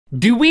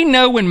Do we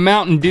know when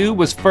Mountain Dew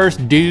was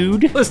first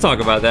dude? Let's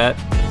talk about that.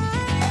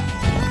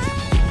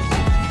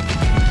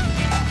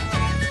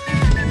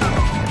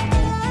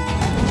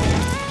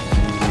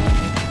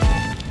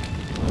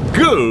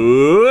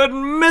 Good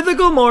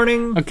mythical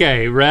morning.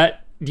 Okay,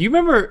 Rhett, do you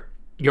remember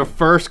your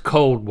first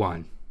cold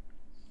one?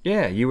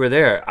 Yeah, you were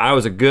there. I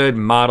was a good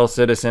model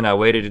citizen. I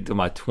waited until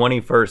my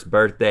 21st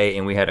birthday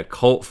and we had a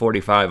Colt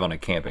 45 on a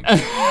camping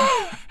trip.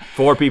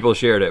 4 people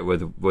shared it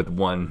with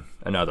one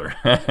another.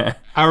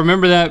 I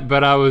remember that,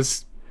 but I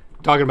was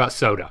talking about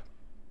soda.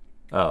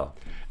 Oh.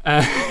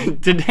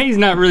 Today's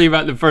not really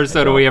about the first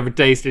soda we ever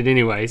tasted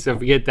anyway, so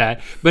forget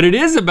that. But it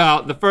is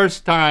about the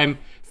first time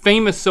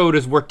famous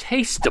sodas were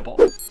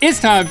tasteable. It's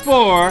time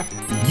for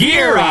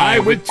Gear Eye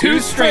with 2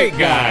 straight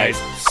guys,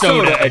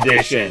 Soda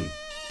Edition.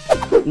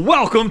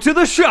 Welcome to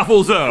the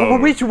Shuffle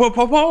Zone.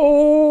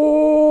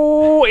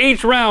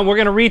 Each round, we're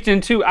gonna reach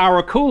into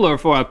our cooler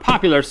for a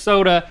popular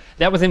soda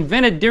that was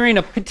invented during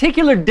a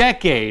particular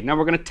decade. Now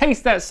we're gonna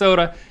taste that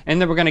soda, and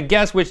then we're gonna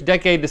guess which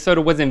decade the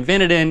soda was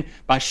invented in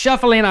by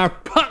shuffling our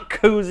puck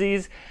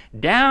koozies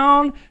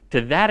down to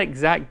that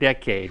exact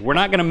decade. We're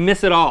not gonna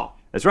miss it all.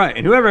 That's right,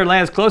 and whoever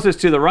lands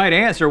closest to the right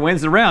answer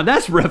wins the round.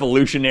 That's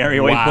revolutionary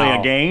way to play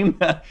a game.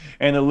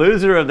 And the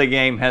loser of the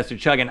game has to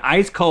chug an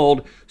ice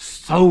cold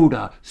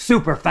soda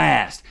super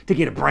fast to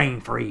get a brain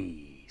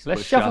freeze.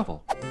 Let's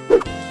shuffle.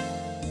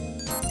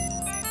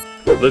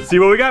 Let's see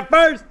what we got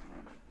first.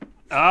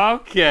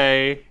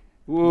 Okay.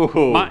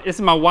 Ooh. This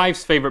is my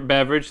wife's favorite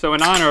beverage, so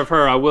in honor of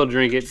her, I will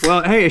drink it.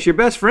 Well, hey, it's your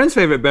best friend's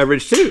favorite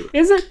beverage too.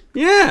 Is it?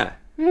 Yeah.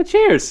 Yeah,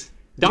 cheers.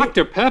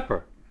 Dr.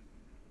 Pepper.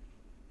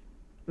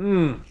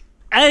 Mmm.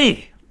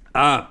 Hey,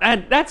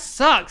 that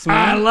sucks, man.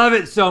 I love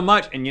it so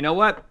much. And you know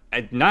what?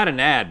 Not an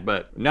ad,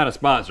 but not a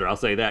sponsor. I'll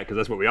say that because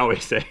that's what we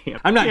always say.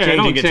 I'm not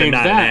changing it to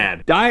not an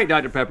ad. Diet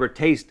Dr. Pepper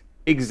tastes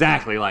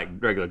exactly like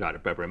regular Dr.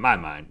 Pepper in my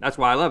mind. That's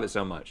why I love it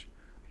so much.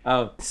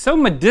 So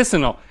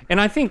medicinal.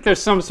 And I think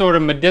there's some sort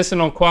of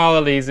medicinal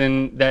qualities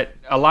in that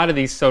a lot of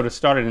these sodas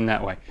started in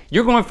that way.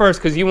 You're going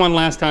first because you won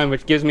last time,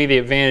 which gives me the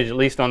advantage at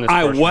least on this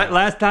first round.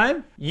 Last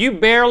time? You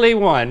barely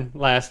won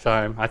last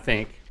time, I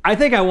think. I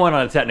think I won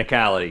on a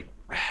technicality.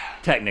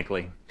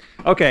 Technically.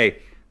 Okay,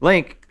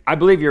 Link, I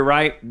believe you're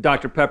right.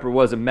 Dr. Pepper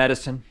was a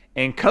medicine,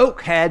 and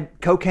Coke had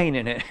cocaine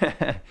in it.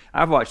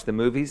 I've watched the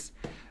movies.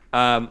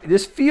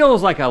 This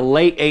feels like a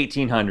late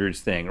 1800s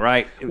thing,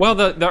 right? Well,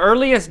 the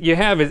earliest you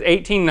have is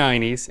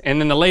 1890s, and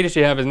then the latest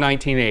you have is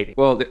 1980.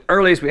 Well, the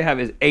earliest we have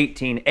is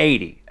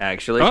 1880,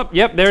 actually. Oh,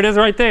 yep, there it is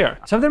right there.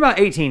 Something about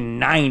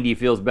 1890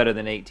 feels better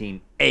than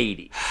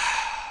 1880.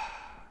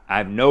 I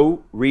have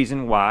no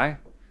reason why.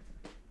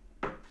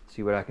 Let's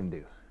see what I can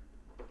do.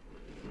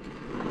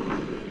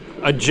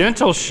 A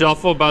gentle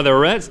shuffle by the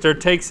Redster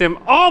takes him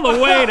all the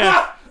way to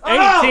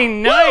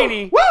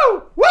 1890.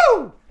 Woo!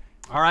 Woo!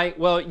 All right,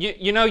 well,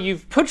 you know,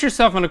 you've put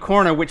yourself in a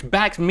corner, which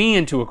backs me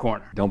into a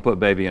corner. Don't put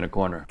baby in a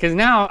corner. Because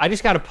now I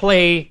just got to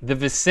play the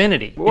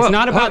vicinity. It's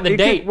not about the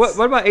dates. What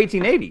about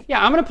 1880?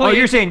 Yeah, I'm gonna play. Oh,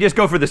 you're saying just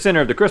go for the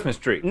center of the Christmas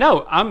tree.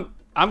 No, I'm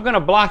gonna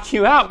block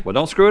you out. Well,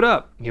 don't screw it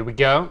up. Here we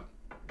go.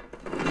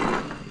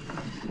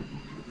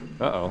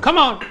 Uh-oh. Come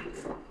on.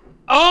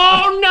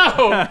 Oh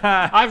no!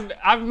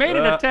 I've made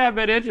it a tad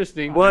bit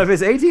interesting. Well, if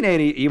it's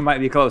 1880, you might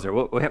be closer.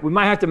 We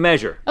might have to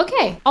measure.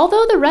 Okay,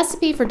 although the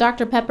recipe for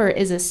Dr. Pepper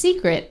is a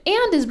secret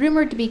and is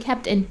rumored to be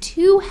kept in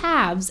 2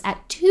 halves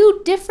at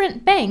 2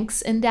 different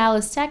banks in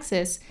Dallas,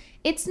 Texas,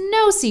 it's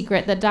no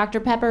secret that Dr.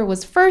 Pepper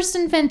was first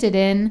invented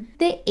in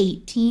the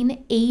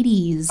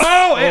 1880s.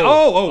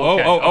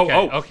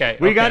 Okay.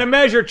 We gotta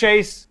measure,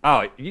 Chase.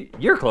 Oh,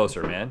 you're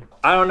closer, man.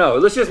 I don't know.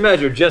 Let's just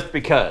measure just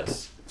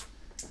because.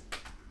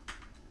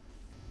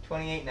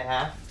 28 and a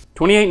half.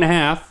 28 and a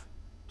half.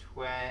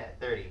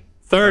 30.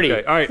 30.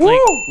 Okay, all right,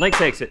 Link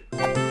takes it.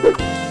 Can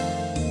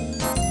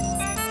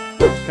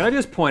I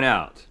just point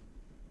out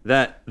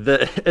that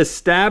the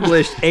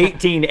established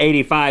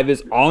 1885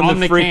 is on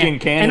the freaking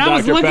can and of I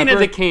was Dr. looking Pepper? at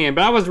the can,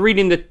 but I was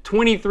reading the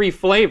 23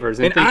 flavors.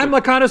 And I'm a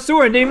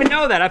connoisseur and didn't even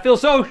know that. I feel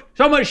so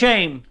much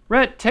shame.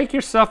 Rhett, take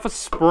yourself a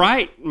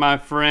Sprite, my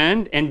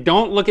friend, and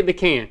don't look at the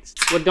cans.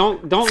 Well,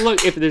 don't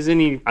look if there's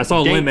any I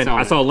saw dates lemon. on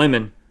I it. saw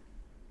lemon.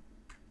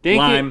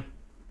 Lime.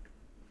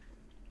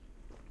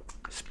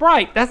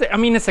 Sprite,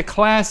 it's a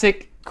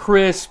classic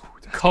crisp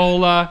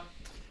cola.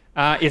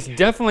 It's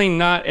definitely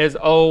not as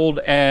old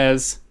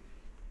as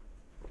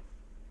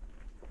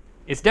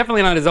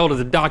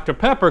a Dr.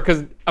 Pepper,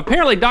 because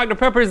apparently Dr.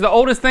 Pepper is the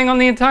oldest thing on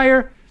the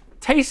entire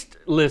taste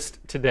list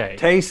today.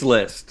 Taste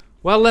list.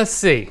 Well, let's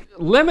see.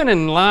 Lemon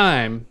and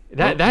lime.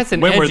 That's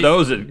an when edgy, were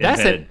those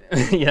invented?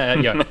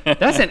 Yeah.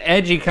 That's an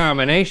edgy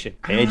combination.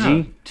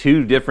 Edgy?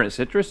 2 different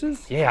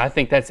citruses? Yeah, I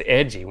think that's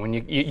edgy. When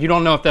you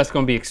don't know if that's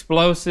going to be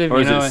explosive. Or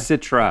is it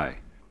citri?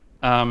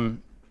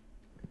 I'm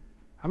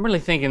really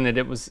thinking that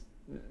it was.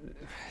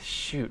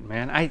 Shoot,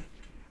 man, I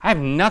have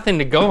nothing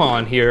to go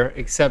on here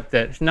except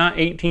that it's not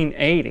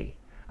 1880.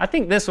 I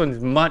think this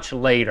one's much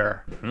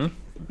later.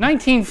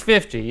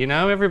 1950. You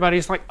know,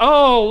 everybody's like,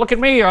 oh, look at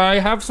me, I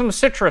have some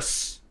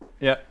citrus.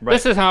 Yeah, right.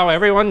 This is how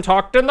everyone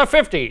talked in the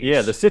 50s.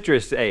 Yeah, the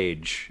citrus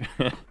age.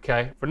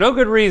 Okay. For no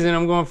good reason,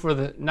 I'm going for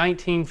the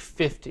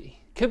 1950.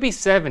 Could be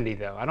 70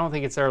 though. I don't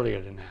think it's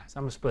earlier than that. So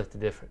I'm gonna split the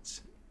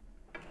difference.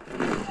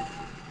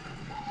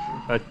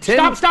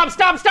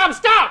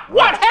 Stop!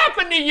 What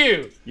happened to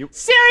you?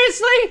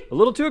 Seriously? A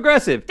little too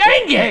aggressive.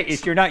 Dang it! Hey,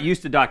 you're not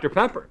used to Dr.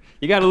 Pepper.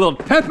 You got a little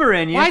pepper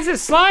in you. Why is it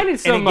sliding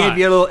so and it much? gave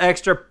you a little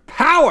extra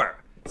power.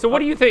 So what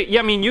do you think? Yeah,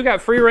 I mean, you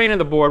got free reign of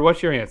the board.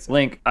 What's your answer?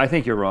 Link, I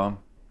think you're wrong.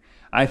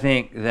 I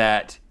think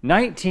that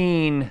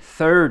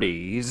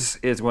 1930s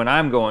is when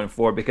I'm going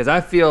for, because I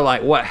feel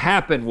like what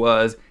happened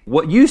was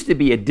what used to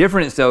be a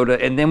different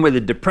soda, and then with the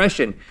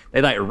Depression,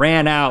 they like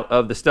ran out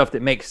of the stuff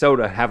that makes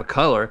soda have a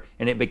color,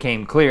 and it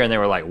became clear, and they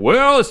were like,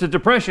 well, it's the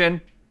Depression,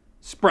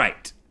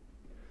 Sprite.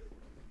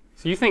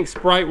 So you think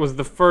Sprite was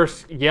the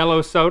first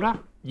yellow soda?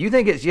 You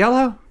think it's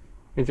yellow?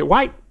 Is it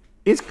white?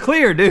 It's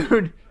clear,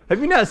 dude. Have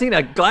you not seen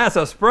a glass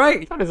of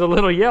Sprite? I thought it was a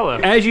little yellow.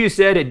 As you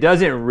said, it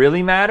doesn't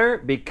really matter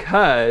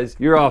because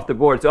you're off the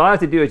board. So all I have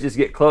to do is just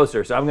get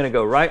closer. So I'm gonna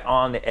go right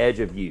on the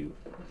edge of you.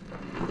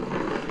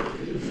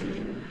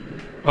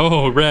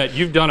 Oh, Rhett,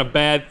 you've done a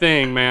bad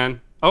thing,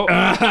 man. Oh,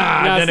 I've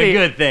done a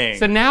good thing.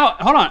 So now,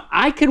 hold on,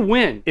 I could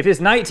win. If it's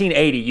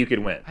 1980, you could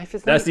win. If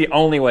it's That's the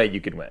only way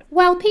you could win.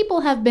 While people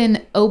have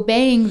been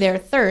obeying their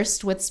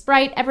thirst with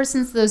Sprite ever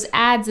since those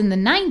ads in the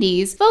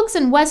 90s, folks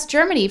in West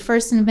Germany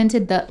first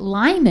invented the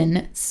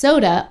Lyman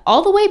soda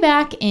all the way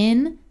back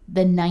in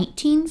the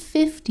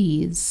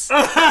 1950s.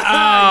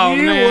 Oh,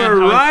 you man. were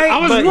right, I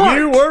was but right.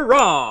 you were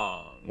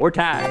wrong. We're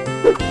tied.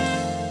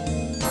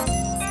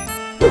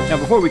 Now,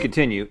 before we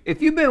continue,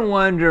 if you've been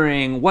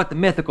wondering what the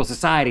Mythical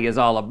Society is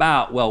all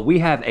about, well, we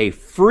have a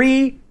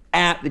free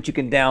app that you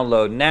can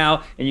download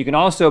now, and you can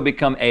also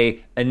become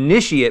a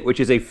initiate, which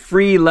is a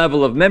free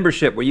level of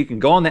membership where you can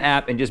go on the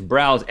app and just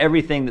browse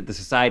everything that the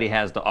society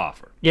has to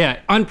offer. Yeah,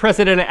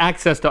 unprecedented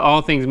access to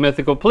all things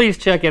mythical. Please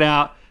check it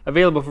out.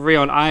 Available for free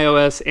on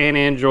iOS and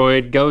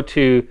Android. Go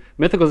to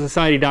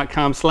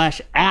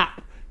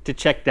mythicalsociety.com/app to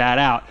check that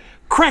out.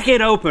 Crack it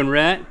open,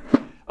 Rhett.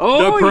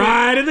 Oh, The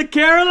pride of the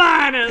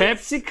Carolinas.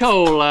 Pepsi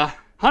Cola,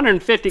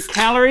 150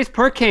 calories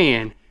per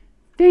can.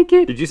 Think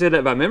it. Did you say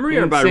that by memory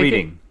or by Sink it.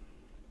 reading?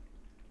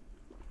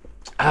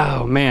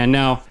 Oh man,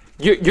 now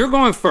you're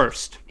going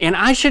first. And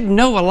I should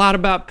know a lot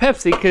about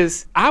Pepsi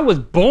because I was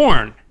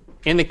born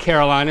in the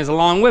Carolinas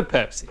along with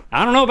Pepsi.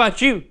 I don't know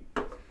about you.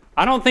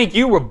 I don't think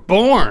you were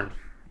born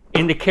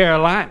in the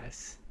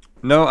Carolinas.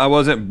 No, I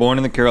wasn't born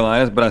in the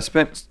Carolinas, but I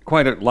spent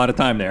quite a lot of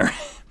time there.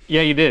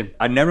 Yeah, you did.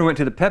 I never went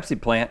to the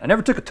Pepsi plant. I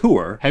never took a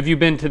tour. Have you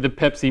been to the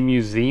Pepsi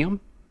Museum?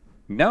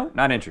 No,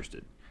 not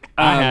interested.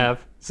 I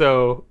have,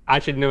 so I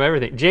should know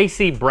everything.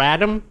 J.C.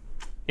 Bradham,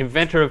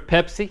 inventor of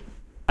Pepsi.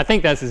 I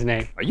think that's his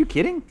name. Are you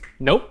kidding?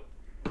 Nope.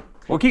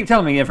 Well, keep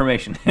telling me the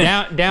information.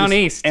 Down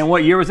east. And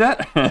what year was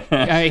that?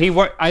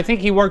 I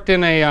think he worked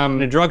in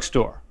a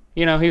drugstore.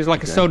 You know, he was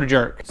like a soda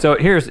jerk. So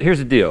here's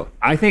the deal.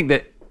 I think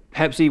that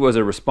Pepsi was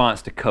a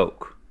response to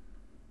Coke,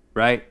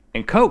 right?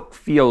 And Coke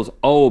feels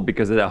old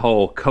because of that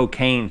whole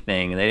cocaine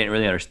thing, and they didn't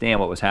really understand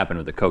what was happening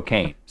with the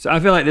cocaine. So I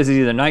feel like this is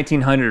either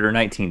 1900 or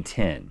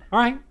 1910. All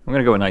right. I'm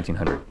gonna go with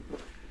 1900.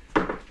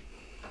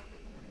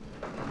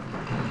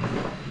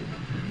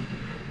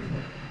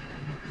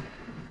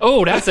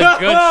 Oh, that's a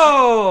good.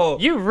 Oh!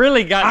 You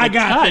really got the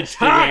touch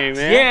today,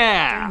 man.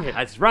 Yeah,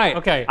 that's right.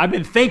 Okay. I've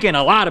been thinking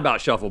a lot about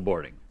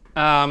shuffleboarding.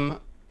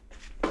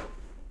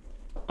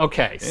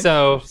 Okay,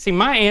 so see,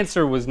 my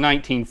answer was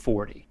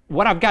 1940.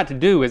 What I've got to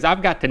do is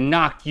I've got to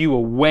knock you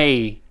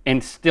away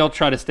and still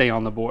try to stay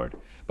on the board.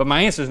 But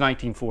my answer is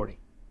 1940.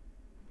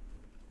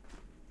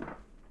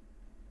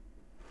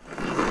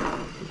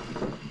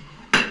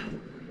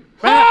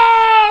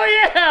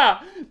 Oh yeah,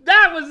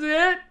 that was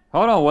it.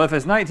 Hold on, well if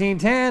it's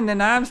 1910,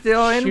 then I'm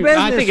still in business,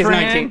 I think it's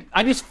friend. 19.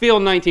 I just feel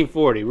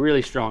 1940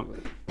 really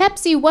strongly.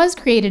 Pepsi was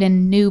created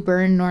in New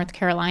Bern, North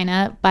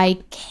Carolina by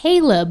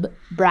Caleb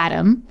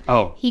Bradham.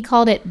 Oh. He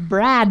called it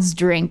Brad's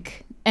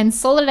Drink and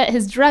sold it at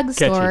his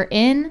drugstore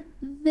in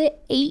the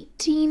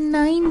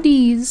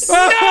 1890s.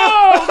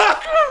 No!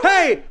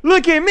 Hey,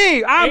 look at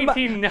me.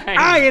 1890.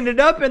 I ended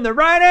up in the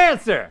right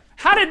answer.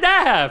 How did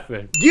that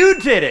happen? You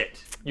did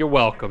it. You're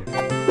welcome.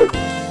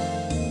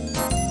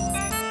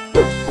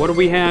 What do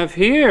we have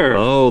here?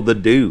 Oh, the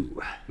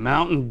dew.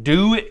 Mountain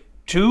Dew it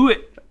to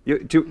it.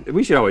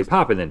 We should always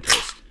pop and then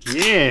toast.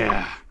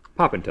 Yeah.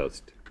 Pop and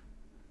toast.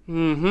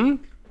 Mm-hmm.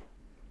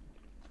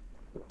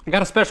 I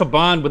got a special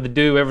bond with the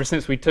Dew ever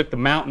since we took the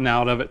mountain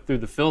out of it through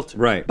the filter.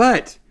 Right.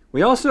 But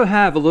we also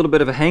have a little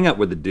bit of a hang up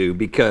with the dew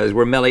because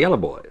we're Mellow Yellow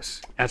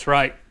boys. That's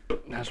right.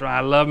 That's right.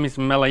 I love me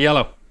some Mellow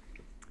Yellow.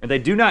 And they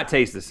do not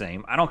taste the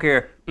same. I don't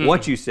care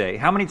what you say,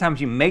 how many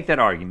times you make that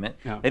argument.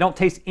 No. They don't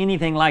taste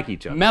anything like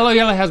each other. Mellow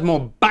Yellow has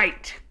more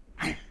bite.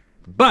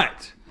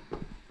 But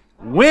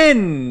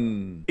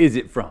when is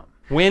it from?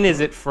 When is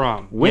it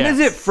from? When is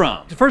it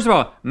from? First of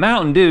all,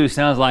 Mountain Dew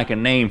sounds like a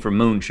name for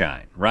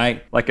moonshine,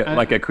 right? Like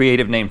a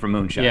creative name for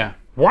moonshine. Yeah.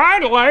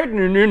 White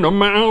lightning in the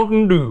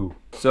Mountain Dew.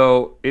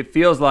 So it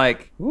feels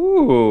like,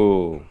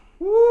 ooh.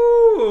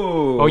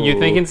 Oh, you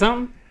thinking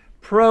something?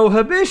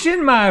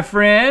 Prohibition, my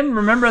friend.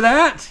 Remember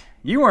that?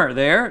 You weren't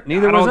there.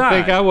 Neither was I. I don't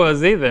think I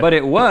was either. But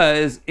it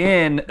was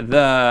in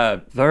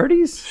the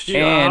 30s.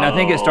 And I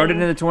think it started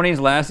in the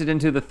 20s, lasted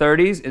into the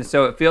 30s. And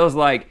so it feels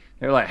like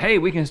they're like, hey,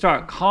 we can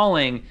start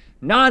calling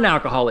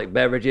non-alcoholic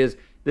beverages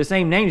the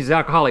same names as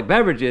alcoholic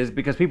beverages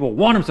because people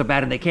want them so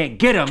bad and they can't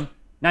get them.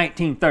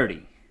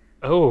 1930.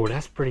 Oh,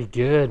 that's pretty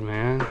good,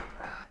 man.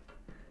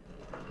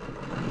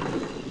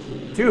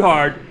 Too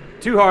hard.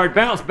 Too hard.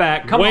 Bounce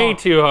back. Come on. Way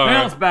too hard.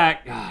 Bounce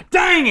back. God,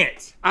 dang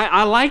it.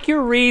 I like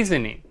your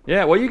reasoning.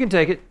 Yeah, well, you can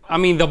take it. I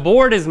mean, the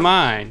board is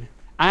mine.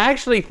 I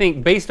actually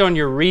think based on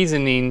your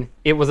reasoning,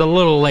 it was a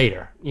little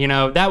later. You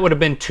know, that would have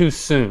been too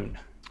soon.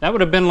 That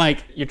would have been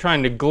like you're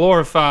trying to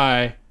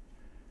glorify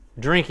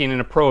drinking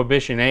in a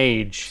prohibition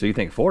age. So you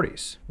think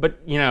 40s? But,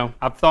 you know,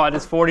 I've thought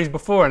it's 40s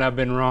before and I've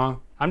been wrong.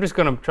 I'm just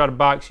gonna try to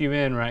box you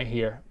in right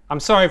here. I'm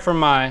sorry for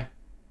my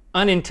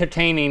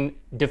unentertaining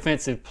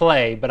defensive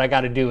play, but I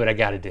gotta do what I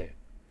gotta do.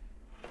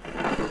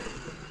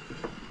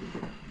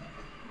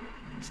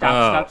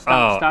 Stop.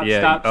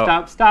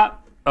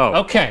 Oh.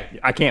 Okay.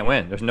 I can't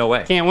win. There's no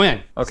way. Can't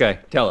win. Okay,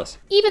 tell us.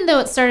 Even though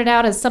it started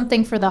out as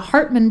something for the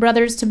Hartman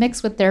brothers to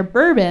mix with their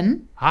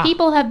bourbon,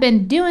 people have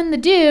been doing the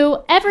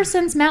do ever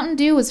since Mountain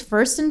Dew was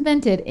first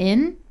invented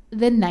in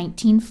the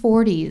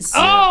 1940s.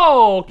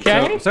 Oh,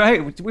 okay. So hey,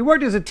 we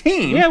worked as a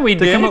team. Yeah, we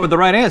to did. come up with the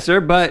right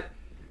answer, but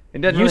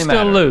it doesn't You really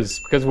still matter. lose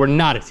because we're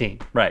not a team.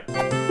 Right.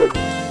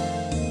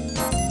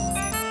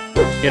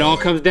 It all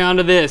comes down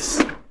to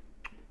this.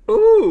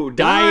 Ooh,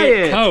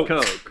 Diet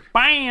Coke.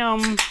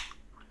 Bam.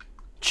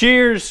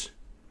 Cheers.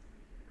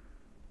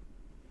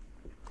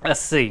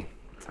 Let's see.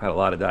 I've had a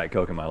lot of Diet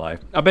Coke in my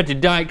life. I bet you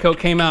Diet Coke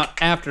came out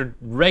after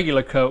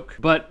regular Coke,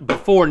 but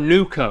before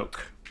New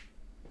Coke.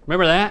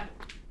 Remember that?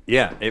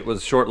 Yeah, it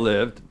was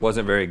short-lived,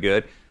 wasn't very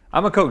good.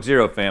 I'm a Coke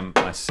Zero fan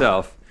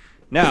myself.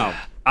 Now,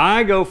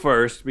 I go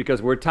first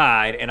because we're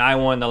tied and I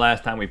won the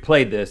last time we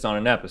played this on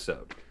an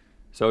episode.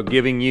 So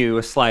giving you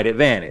a slight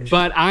advantage.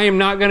 But I am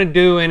not gonna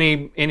do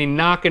any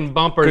knocking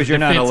bumpers. Because you're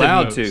not defensive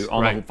allowed moves. to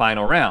on the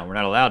final round. We're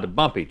not allowed to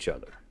bump each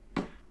other.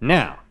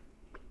 Now,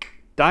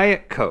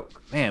 Diet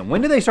Coke. Man,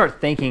 when do they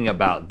start thinking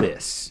about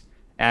this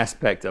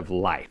aspect of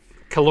life?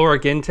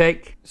 Caloric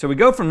intake. So we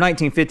go from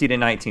 1950 to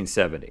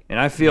 1970, and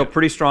I feel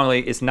pretty strongly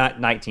it's not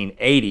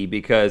 1980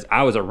 because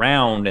I was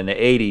around in the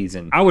 80s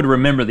and I would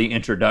remember the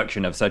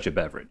introduction of such a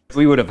beverage.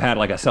 We would have had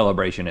like a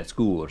celebration at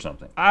school or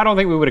something. I don't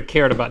think we would have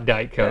cared about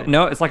Diet Coke.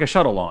 No, it's like a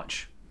shuttle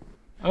launch.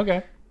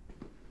 Okay.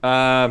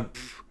 So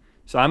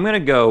I'm gonna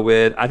go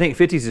with, I think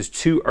 50s is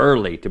too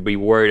early to be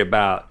worried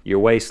about your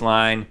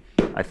waistline.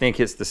 I think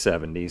it's the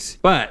 70s.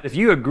 But if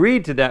you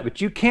agreed to that, but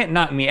you can't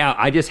knock me out,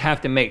 I just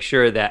have to make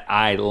sure that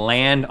I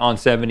land on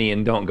 70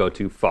 and don't go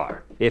too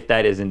far. If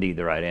that is indeed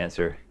the right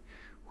answer.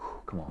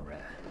 Whew, come on,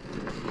 Red.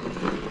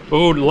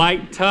 Ooh,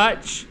 light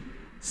touch.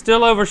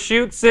 Still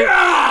overshoots it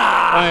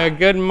by a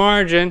good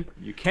margin.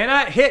 You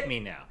cannot hit me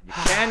now. You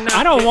cannot.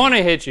 I don't want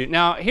to hit you.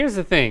 Now, here's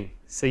the thing.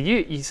 So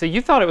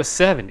you thought it was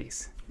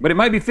 70s. But it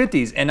might be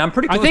 50s, and I'm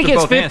pretty close I think to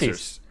it's both 50s.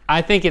 answers.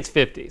 I think it's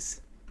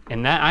 50s.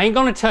 And that I ain't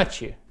gonna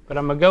touch you, but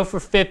I'm gonna go for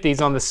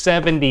 50s on the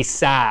 70s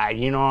side,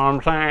 you know what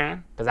I'm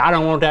saying? Because I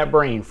don't want that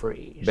brain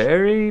freeze.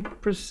 Very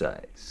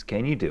precise.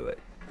 Can you do it?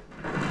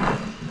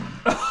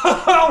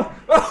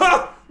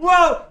 Whoa, yo!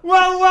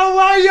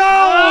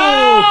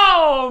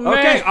 Oh, man.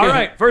 Okay, all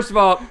right. First of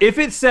all, if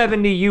it's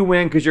 70, you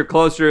win because you're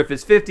closer. If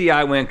it's 50,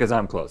 I win because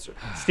I'm closer.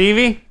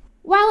 Stevie?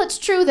 While it's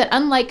true that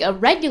unlike a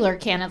regular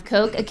can of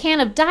Coke, a can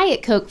of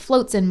Diet Coke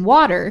floats in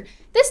water,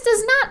 this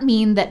does not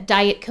mean that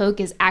Diet Coke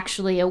is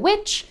actually a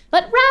witch,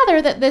 but rather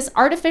that this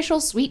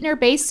artificial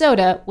sweetener-based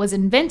soda was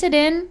invented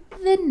in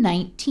the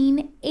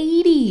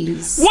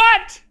 1980s.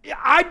 What?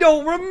 I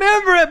don't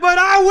remember it, but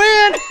I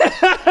win.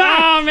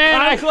 Oh, man.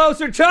 I'm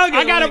closer. Chug it.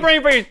 I got a Link.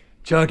 brain freeze.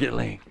 Chug it,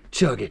 Link.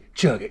 Chug it,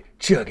 chug it,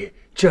 chug it,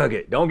 chug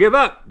it. Don't give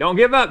up. Don't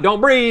give up.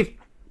 Don't breathe.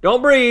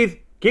 Don't breathe.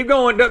 Keep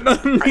going. You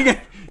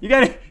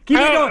gotta keep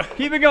it going.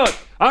 Keep it going.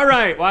 All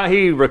right. While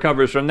he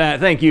recovers from that,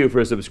 thank you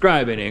for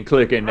subscribing and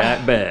clicking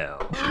that bell.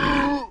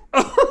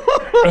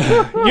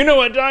 You know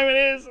what time it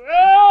is?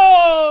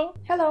 Oh!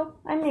 Hello,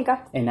 I'm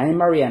Nika. And I'm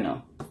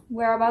Mariano,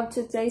 We're about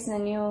to taste the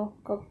new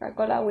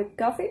Coca-Cola with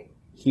coffee.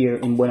 here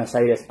in Buenos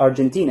Aires,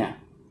 Argentina.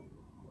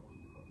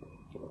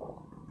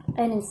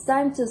 And it's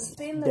time to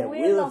spin the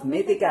wheel of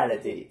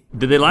mythicality.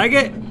 Did they like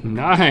it?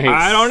 Nice.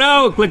 I don't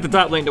know. Click the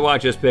top link to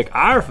watch us pick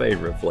our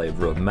favorite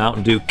flavor of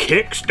Mountain Dew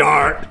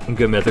Kickstart and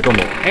get Mythical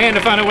more. And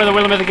to find out where the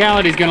Wheel of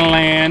Mythicality is gonna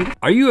land.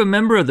 Are you a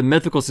member of the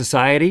Mythical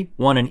Society?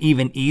 Want an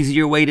even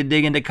easier way to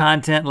dig into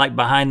content like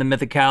Behind the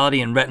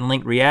Mythicality and Rhett and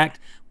Link React?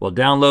 Well,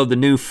 download the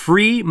new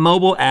free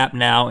mobile app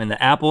now in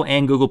the Apple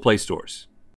and Google Play stores.